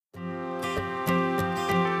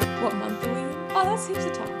What month are we in? Oh, that's heaps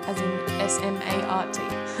of time. As in SMART.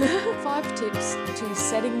 5 tips to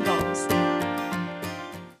setting goals.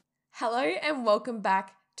 Hello and welcome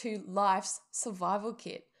back to Life's Survival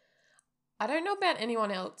Kit. I don't know about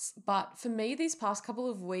anyone else, but for me, these past couple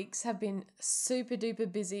of weeks have been super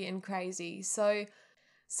duper busy and crazy. So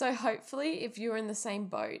hopefully if you're in the same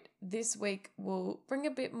boat, this week will bring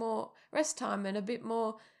a bit more rest time and a bit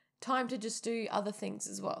more time to just do other things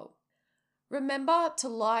as well. Remember to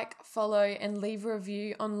like, follow, and leave a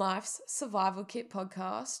review on Life's Survival Kit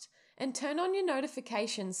podcast and turn on your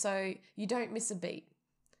notifications so you don't miss a beat.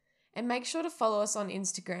 And make sure to follow us on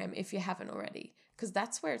Instagram if you haven't already, because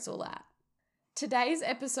that's where it's all at. Today's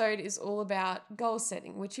episode is all about goal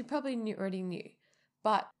setting, which you probably already knew.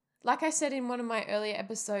 But like I said in one of my earlier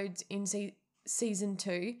episodes in season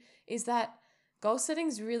 2, is that goal setting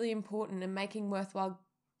is really important and making worthwhile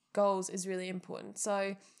goals is really important.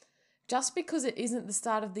 So just because it isn't the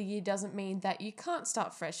start of the year doesn't mean that you can't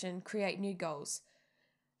start fresh and create new goals.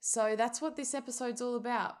 So that's what this episode's all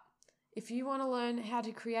about. If you want to learn how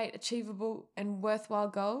to create achievable and worthwhile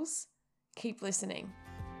goals, keep listening.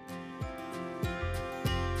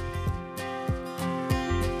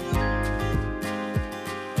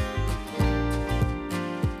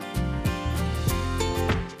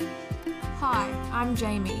 Hi, I'm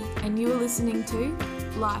Jamie, and you are listening to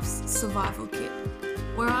Life's Survival Kit,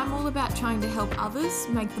 where I'm all about trying to help others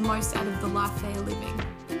make the most out of the life they are living.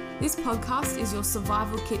 This podcast is your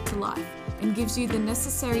survival kit to life and gives you the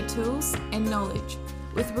necessary tools and knowledge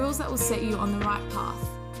with rules that will set you on the right path,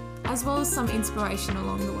 as well as some inspiration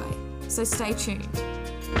along the way. So stay tuned.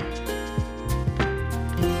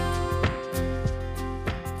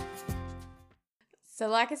 So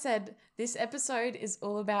like I said, this episode is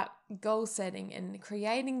all about goal setting and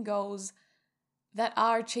creating goals that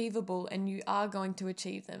are achievable and you are going to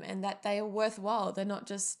achieve them and that they are worthwhile. They're not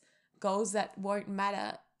just goals that won't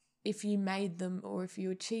matter if you made them or if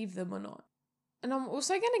you achieve them or not. And I'm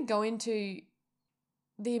also going to go into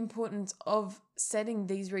the importance of setting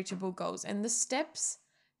these reachable goals and the steps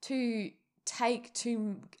to take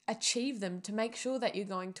to achieve them, to make sure that you're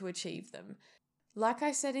going to achieve them. Like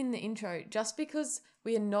I said in the intro, just because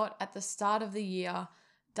we are not at the start of the year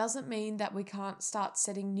doesn't mean that we can't start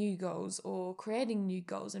setting new goals or creating new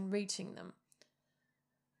goals and reaching them.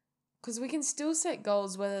 Because we can still set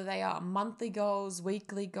goals, whether they are monthly goals,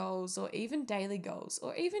 weekly goals, or even daily goals,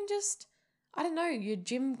 or even just, your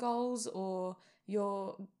gym goals or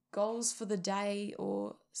your goals for the day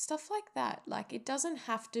or stuff like that. Like, it doesn't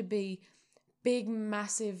have to be big,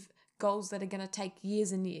 massive goals that are going to take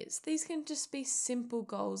years and years. These can just be simple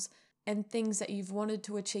goals and things that you've wanted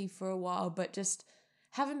to achieve for a while, but just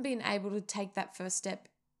haven't been able to take that first step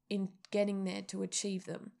in getting there to achieve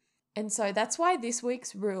them. And so that's why this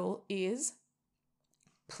week's rule is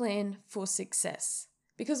plan for success.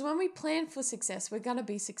 Because when we plan for success, we're going to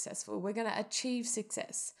be successful. We're going to achieve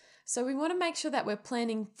success. So we want to make sure that we're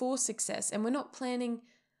planning for success and we're not planning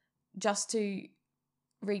just to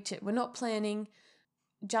reach it. We're not planning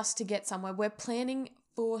just to get somewhere. We're planning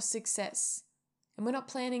for success. And we're not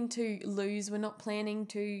planning to lose. We're not planning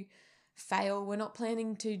to fail. We're not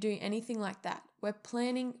planning to do anything like that. We're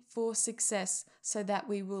planning for success so that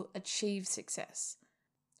we will achieve success.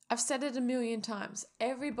 I've said it a million times.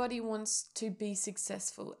 Everybody wants to be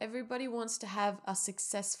successful. Everybody wants to have a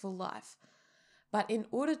successful life. But in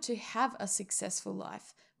order to have a successful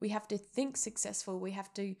life, we have to think successful. We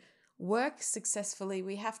have to work successfully.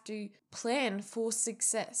 We have to plan for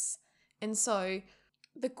success. And so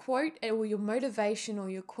the quote or your motivation or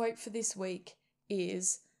your quote for this week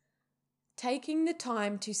is, taking the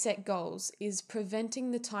time to set goals is preventing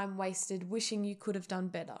the time wasted wishing you could have done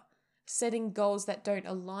better. Setting goals that don't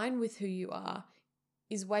align with who you are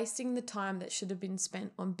is wasting the time that should have been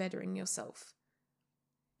spent on bettering yourself.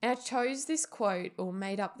 And I chose this quote or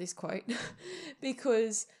made up this quote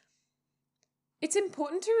because it's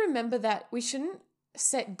important to remember that we shouldn't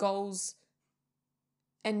set goals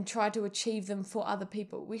and try to achieve them for other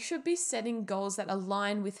people. We should be setting goals that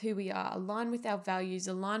align with who we are, align with our values,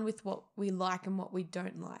 align with what we like and what we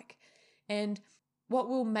don't like, and what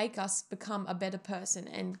will make us become a better person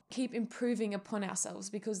and keep improving upon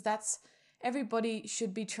ourselves, because everybody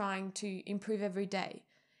should be trying to improve every day.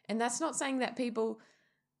 And that's not saying that people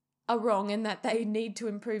are wrong and that they need to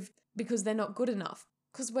improve because they're not good enough.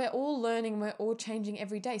 Because we're all learning, we're all changing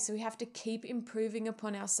every day. So we have to keep improving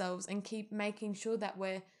upon ourselves and keep making sure that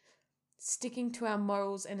we're sticking to our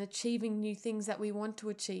morals and achieving new things that we want to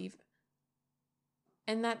achieve.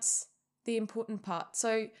 And that's the important part.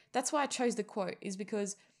 So that's why I chose the quote, is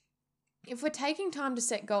because if we're taking time to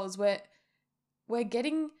set goals, we're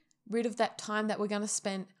getting rid of that time that we're going to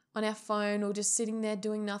spend on our phone or just sitting there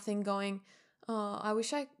doing nothing going, oh, I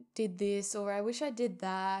wish I did this or I wish I did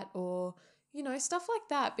that or, stuff like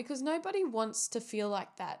that, because nobody wants to feel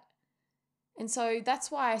like that. And so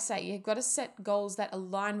that's why I say you've got to set goals that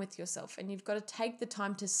align with yourself, and you've got to take the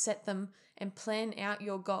time to set them and plan out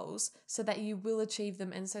your goals so that you will achieve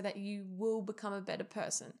them and so that you will become a better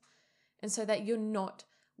person and so that you're not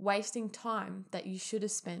wasting time that you should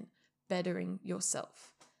have spent bettering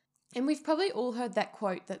yourself. And we've probably all heard that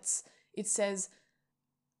quote it says,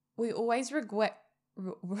 we always regret...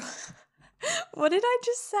 What did I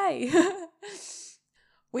just say?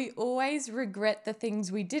 We always regret the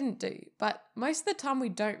things we didn't do, but most of the time we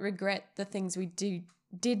don't regret the things we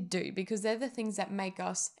did do because they're the things that make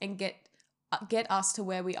us and get us to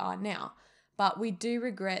where we are now. But we do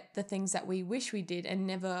regret the things that we wish we did and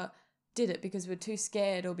never did it because we're too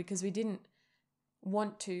scared or because we didn't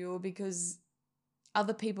want to or because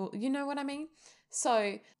other people, you know what I mean?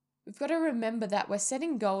 So we've got to remember that we're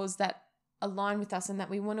setting goals that align with us and that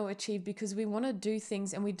we want to achieve because we want to do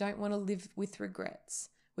things and we don't want to live with regrets.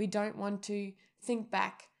 We don't want to think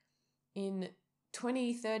back in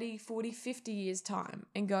 20, 30, 40, 50 years' time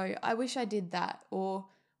and go, I wish I did that. Or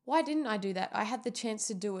why didn't I do that? I had the chance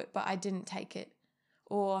to do it, but I didn't take it.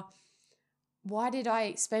 Or why did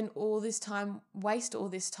I spend all this time, waste all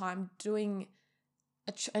this time doing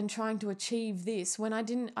and trying to achieve this when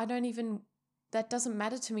that doesn't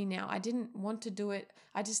matter to me now. I didn't want to do it.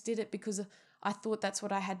 I just did it because I thought that's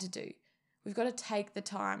what I had to do. We've got to take the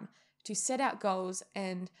time to set out goals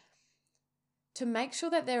and to make sure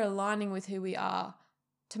that they're aligning with who we are,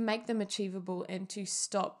 to make them achievable and to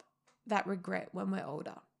stop that regret when we're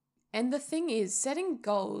older. And the thing is, setting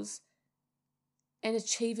goals and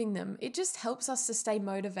achieving them, it just helps us to stay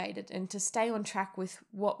motivated and to stay on track with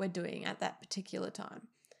what we're doing at that particular time.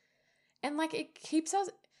 And it keeps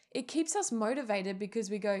us motivated because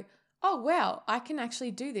we go, oh, wow, I can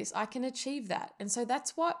actually do this. I can achieve that. And so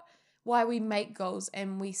that's why we make goals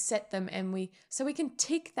and we set them so we can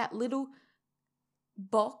tick that little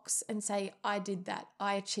box and say, I did that.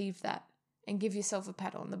 I achieved that, and give yourself a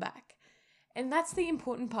pat on the back. And that's the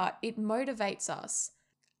important part. It motivates us.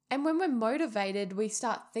 And when we're motivated, we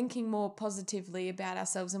start thinking more positively about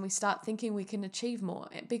ourselves and we start thinking we can achieve more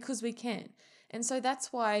because we can. And so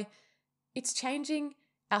that's why it's changing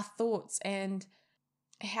our thoughts and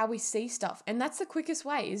how we see stuff. And that's the quickest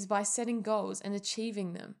way, is by setting goals and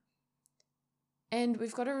achieving them. And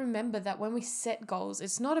we've got to remember that when we set goals,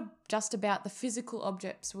 it's not just about the physical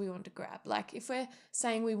objects we want to grab. Like if we're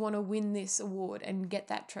saying we want to win this award and get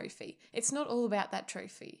that trophy, it's not all about that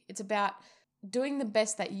trophy. It's about doing the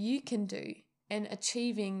best that you can do and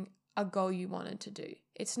achieving a goal you wanted to do.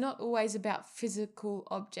 It's not always about physical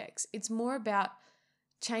objects. It's more about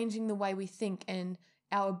changing the way we think and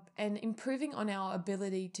improving on our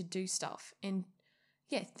ability to do stuff and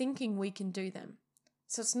thinking we can do them.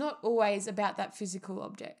 So it's not always about that physical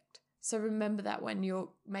object. So remember that when you're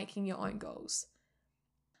making your own goals.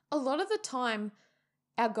 A lot of the time,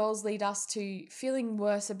 our goals lead us to feeling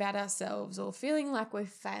worse about ourselves or feeling like we're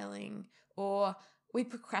failing, or we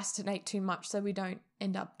procrastinate too much so we don't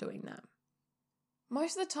end up doing that.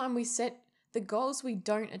 Most of the time we set the goals we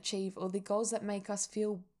don't achieve or the goals that make us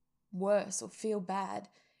feel worse or feel bad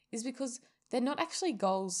is because they're not actually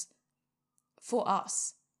goals for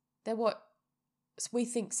us. They're what we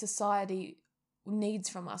think society needs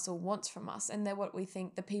from us or wants from us, and they're what we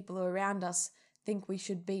think the people around us think we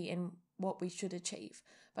should be and what we should achieve.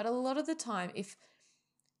 But a lot of the time, if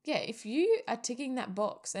you are ticking that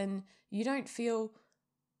box and you don't feel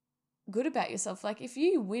good about yourself, like if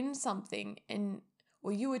you win something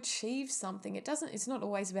or you achieve something, it's not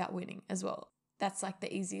always about winning as well. That's like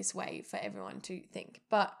the easiest way for everyone to think.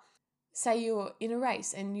 But say you're in a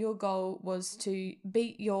race and your goal was to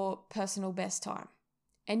beat your personal best time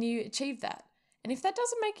and you achieve that. And if that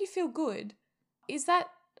doesn't make you feel good, is that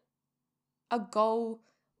a goal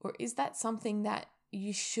or is that something that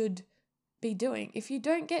you should be doing? If you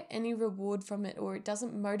don't get any reward from it or it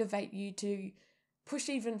doesn't motivate you to push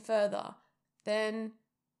even further, then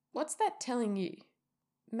what's that telling you?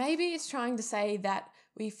 Maybe it's trying to say that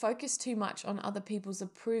we focus too much on other people's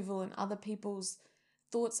approval and other people's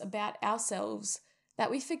thoughts about ourselves,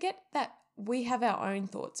 that we forget that we have our own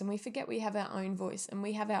thoughts and we forget we have our own voice and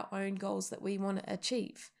we have our own goals that we want to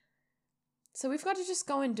achieve. So we've got to just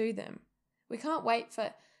go and do them. We can't wait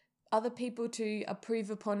for other people to approve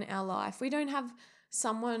upon our life. We don't have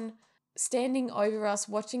someone standing over us,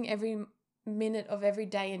 watching every minute of every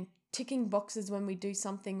day and ticking boxes when we do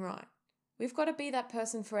something right. We've got to be that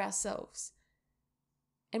person for ourselves.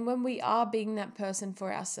 And when we are being that person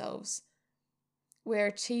for ourselves, we're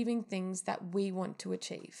achieving things that we want to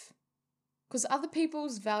achieve. Because other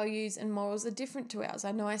people's values and morals are different to ours.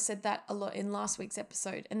 I know I said that a lot in last week's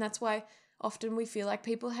episode, and that's why often we feel like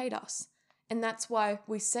people hate us. And that's why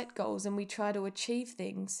we set goals and we try to achieve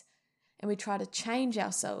things and we try to change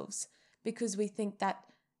ourselves, because we think that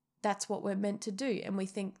that's what we're meant to do. And we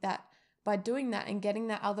think that by doing that and getting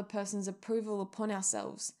that other person's approval upon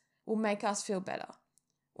ourselves will make us feel better.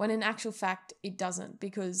 When in actual fact, it doesn't,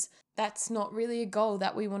 because that's not really a goal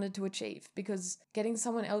that we wanted to achieve, because getting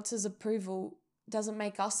someone else's approval doesn't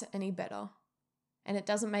make us any better and it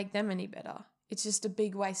doesn't make them any better. It's just a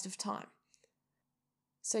big waste of time.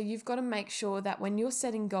 So you've got to make sure that when you're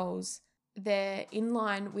setting goals, they're in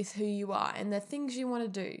line with who you are and the things you want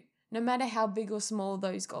to do, no matter how big or small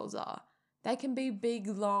those goals are. They can be big,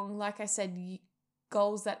 long, like I said,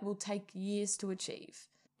 goals that will take years to achieve.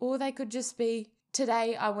 Or they could just be,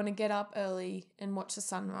 today I want to get up early and watch the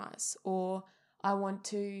sunrise. Or I want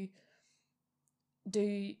to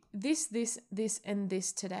do this, and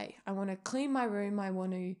this today. I want to clean my room. I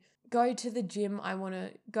want to go to the gym. I want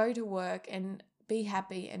to go to work and be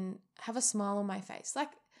happy and have a smile on my face. Like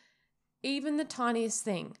even the tiniest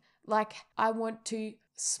thing, like I want to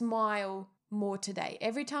smile more today.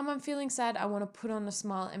 Every time I'm feeling sad, I want to put on a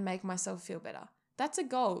smile and make myself feel better. That's a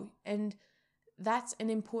goal, and that's an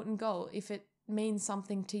important goal if it means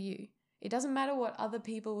something to you. It doesn't matter what other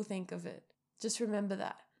people will think of it. Just remember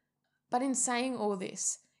that. But in saying all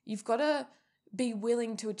this, you've got to be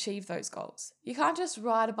willing to achieve those goals. You can't just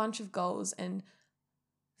write a bunch of goals and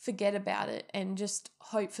forget about it and just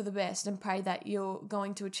hope for the best and pray that you're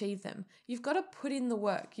going to achieve them. You've got to put in the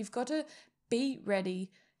work. You've got to be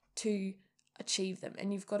ready to achieve them,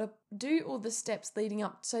 and you've got to do all the steps leading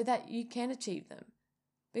up so that you can achieve them,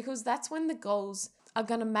 because that's when the goals are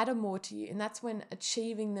going to matter more to you, and that's when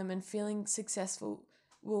achieving them and feeling successful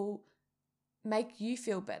will make you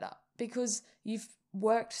feel better, because you've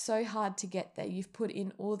worked so hard to get there. You've put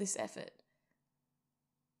in all this effort.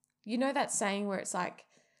 You know that saying where it's like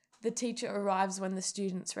the teacher arrives when the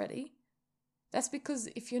student's ready? That's because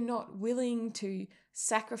if you're not willing to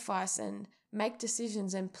sacrifice and make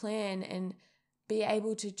decisions and plan and be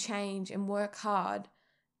able to change and work hard,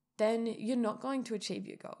 then you're not going to achieve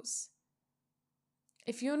your goals.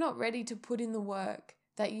 If you're not ready to put in the work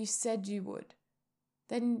that you said you would,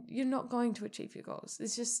 then you're not going to achieve your goals.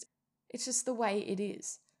 It's just the way it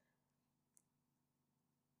is.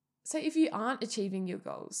 So if you aren't achieving your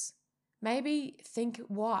goals, maybe think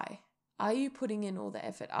why. Are you putting in all the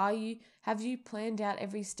effort? Have you planned out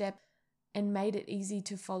every step and made it easy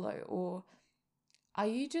to follow? Or are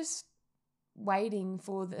you just waiting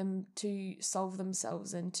for them to solve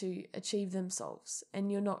themselves and to achieve themselves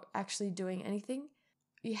and you're not actually doing anything?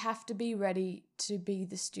 You have to be ready to be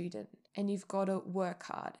the student, and you've got to work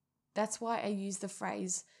hard. That's why I use the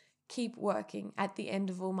phrase keep working at the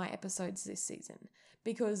end of all my episodes this season,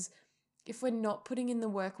 because if we're not putting in the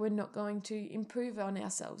work, we're not going to improve on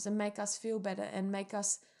ourselves and make us feel better and make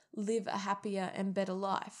us live a happier and better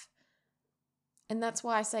life. And that's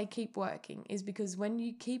why I say keep working, is because when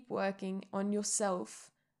you keep working on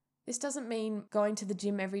yourself, this doesn't mean going to the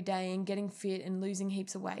gym every day and getting fit and losing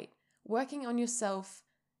heaps of weight. Working on yourself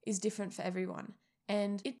is different for everyone.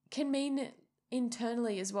 And it can mean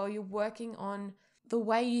internally as well. You're working on the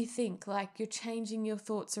way you think, like you're changing your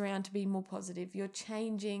thoughts around to be more positive. You're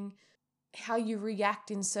changing how you react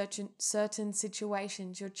in certain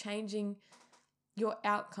situations. You're changing your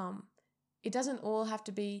outcome. It doesn't all have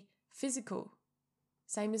to be physical.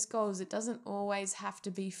 Same as goals, it doesn't always have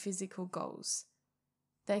to be physical goals.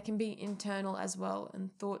 They can be internal as well,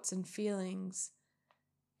 and thoughts and feelings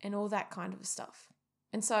and all that kind of stuff.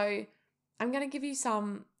 And so I'm going to give you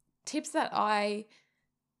some tips that I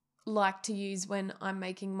like to use when I'm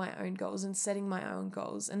making my own goals and setting my own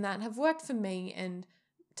goals, and that have worked for me, and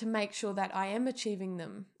to make sure that I am achieving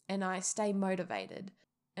them and I stay motivated.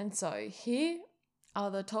 And so here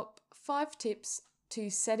are the top 5 tips to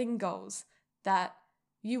setting goals that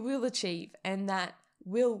you will achieve and that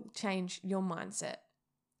will change your mindset.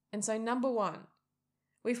 And so number 1,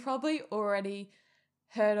 we've probably already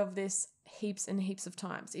heard of this heaps and heaps of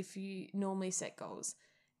times if you normally set goals,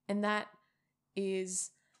 and that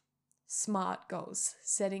is SMART goals,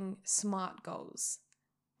 setting SMART goals,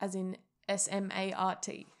 as in SMART.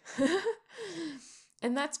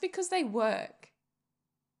 And that's because they work,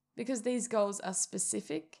 because these goals are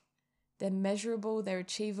specific, they're measurable, they're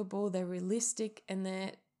achievable, they're realistic, and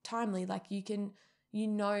they're timely. Like you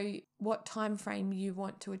know what time frame you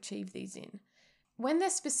want to achieve these in. When they're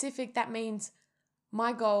specific, that means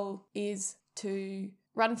my goal is to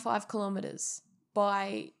run 5 kilometers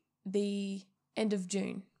by the end of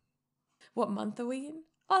June. What month are we in?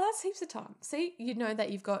 Oh, that's heaps of time. See, you know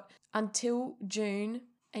that you've got until June,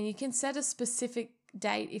 and you can set a specific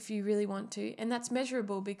date if you really want to. And that's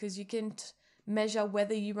measurable because you can measure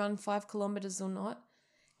whether you run 5 kilometers or not.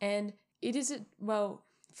 And it isn't, well,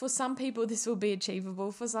 for some people, this will be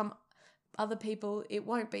achievable. For some other people, it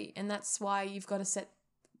won't be. And that's why you've got to set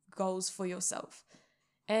goals for yourself.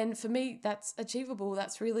 And for me, that's achievable.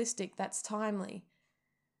 That's realistic. That's timely.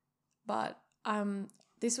 But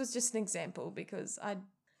this was just an example because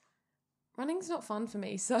running's not fun for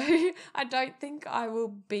me. So I don't think I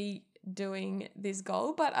will be doing this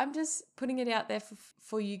goal, but I'm just putting it out there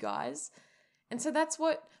for you guys. And so that's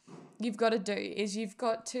what you've got to do, is you've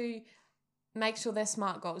got to make sure they're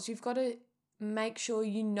smart goals. You've got to make sure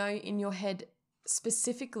you know in your head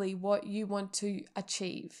specifically what you want to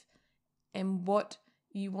achieve and what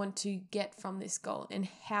you want to get from this goal and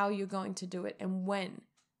how you're going to do it and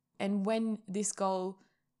when this goal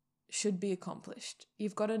should be accomplished.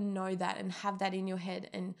 You've got to know that and have that in your head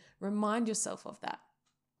and remind yourself of that.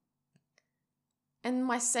 And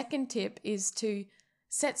my second tip is to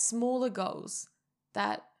set smaller goals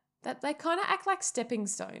that they kind of act like stepping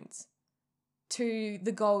stones to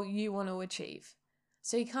the goal you want to achieve.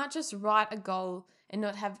 So you can't just write a goal and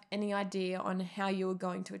not have any idea on how you're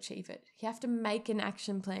going to achieve it. You have to make an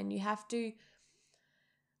action plan. You have to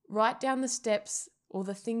write down the steps or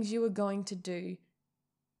the things you are going to do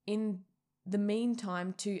in the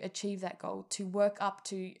meantime to achieve that goal, to work up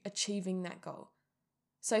to achieving that goal.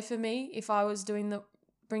 So for me, if I was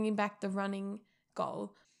bringing back the running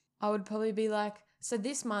goal, I would probably be like, so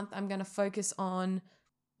this month I'm going to focus on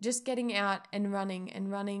just getting out and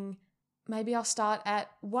running. Maybe I'll start at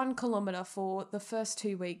 1 kilometer for the first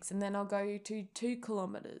 2 weeks, and then I'll go to 2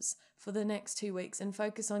 kilometers for the next 2 weeks and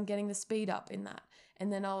focus on getting the speed up in that.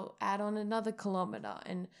 And then I'll add on another kilometer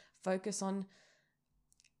and focus on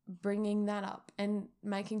bringing that up and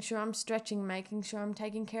making sure I'm stretching, making sure I'm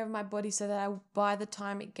taking care of my body so that by the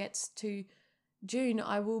time it gets to June,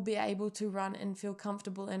 I will be able to run and feel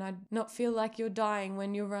comfortable and I not feel like you're dying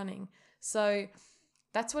when you're running. So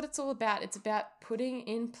that's what it's all about. It's about putting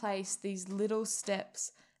in place these little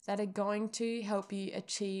steps that are going to help you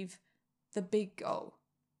achieve the big goal.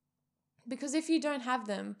 Because if you don't have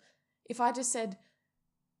them, if I just said,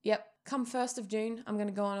 yep, come 1st of June, I'm going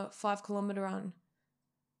to go on a 5 kilometer run.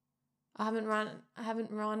 I haven't ran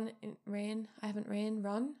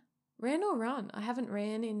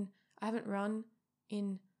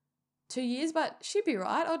in 2 years, but she'll be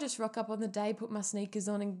right. I'll just rock up on the day, put my sneakers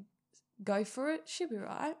on and go for it. She'll be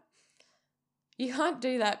right. You can't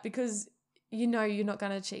do that because you know you're not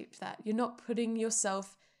going to achieve that. You're not putting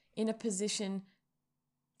yourself in a position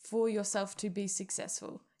for yourself to be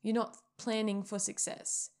successful. You're not planning for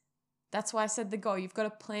success. That's why I said the goal. You've got to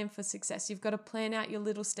plan for success. You've got to plan out your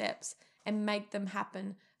little steps and make them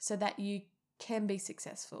happen so that you can be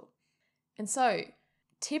successful. And so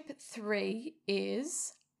tip 3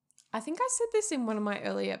 is, I think I said this in one of my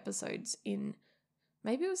early episodes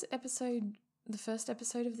maybe it was the first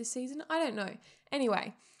episode of this season. I don't know.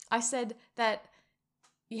 Anyway, I said that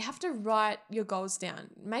you have to write your goals down.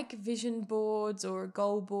 Make vision boards or a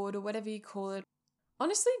goal board or whatever you call it.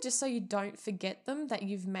 Honestly, just so you don't forget them, that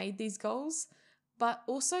you've made these goals, but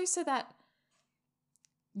also so that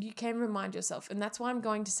you can remind yourself. And that's why I'm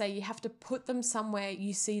going to say you have to put them somewhere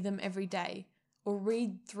you see them every day or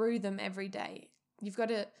read through them every day. You've got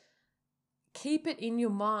to keep it in your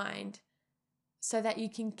mind so that you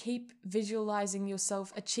can keep visualizing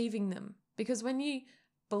yourself achieving them. Because when you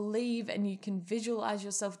believe and you can visualize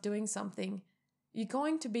yourself doing something, you're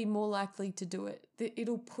going to be more likely to do it.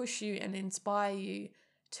 It'll push you and inspire you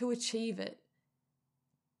to achieve it.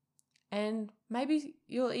 And maybe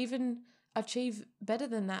you'll even achieve better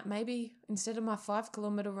than that. Maybe instead of my 5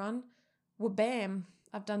 kilometer run, well, bam,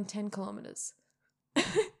 I've done 10 kilometers.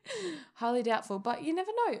 Highly doubtful, but you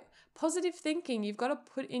never know. Positive thinking, you've got to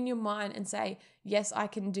put in your mind and say, yes, I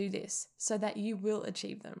can do this, so that you will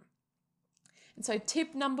achieve them. And so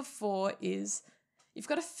tip number 4 is you've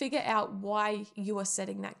got to figure out why you are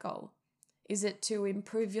setting that goal. Is it to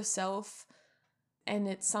improve yourself and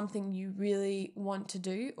it's something you really want to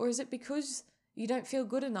do? Or is it because you don't feel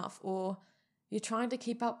good enough or you're trying to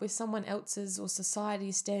keep up with someone else's or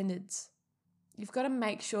society's standards? You've got to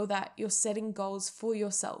make sure that you're setting goals for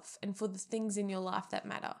yourself and for the things in your life that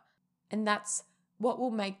matter. And that's what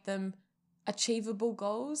will make them achievable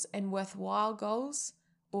goals and worthwhile goals,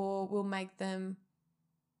 or will make them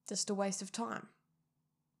just a waste of time.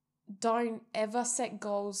 Don't ever set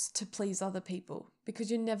goals to please other people because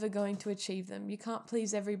you're never going to achieve them. You can't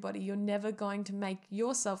please everybody. You're never going to make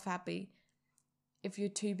yourself happy if you're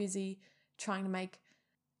too busy trying to make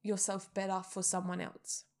yourself better for someone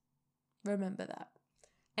else. Remember that.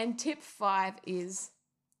 And tip 5 is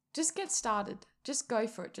just get started. Just go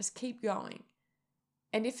for it. Just keep going.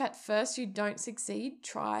 And if at first you don't succeed,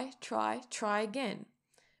 try again.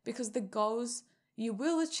 Because the goals you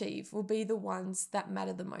will achieve will be the ones that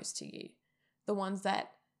matter the most to you. The ones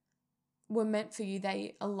that were meant for you,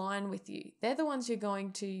 they align with you. They're the ones you're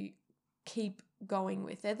going to keep going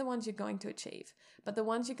with. They're the ones you're going to achieve. But the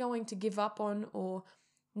ones you're going to give up on or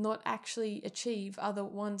not actually achieve are the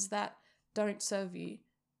ones that don't serve you.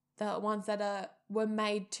 The ones that were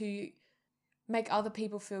made to make other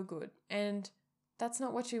people feel good. And that's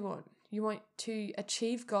not what you want. You want to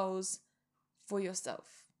achieve goals for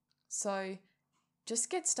yourself. So just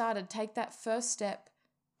get started. Take that first step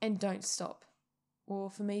and don't stop. Or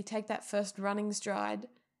for me, take that first running stride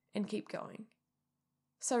and keep going.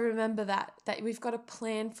 So remember that we've got a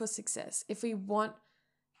plan for success. If we want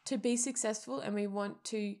to be successful and we want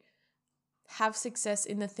to have success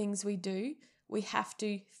in the things we do, we have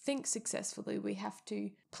to think successfully. We have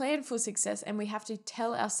to plan for success, and we have to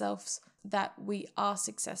tell ourselves that we are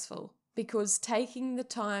successful, because taking the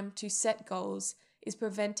time to set goals is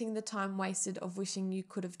preventing the time wasted of wishing you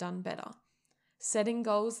could have done better. Setting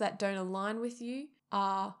goals that don't align with you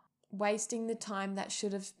are wasting the time that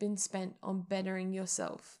should have been spent on bettering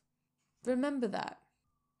yourself. Remember that.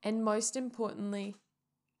 And most importantly,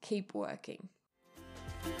 keep working.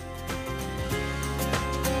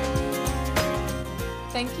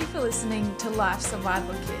 Thank you for listening to Life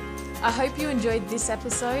Survival Kit. I hope you enjoyed this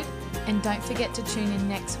episode, and don't forget to tune in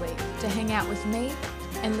next week to hang out with me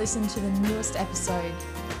and listen to the newest episode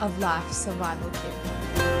of Life Survival Kit.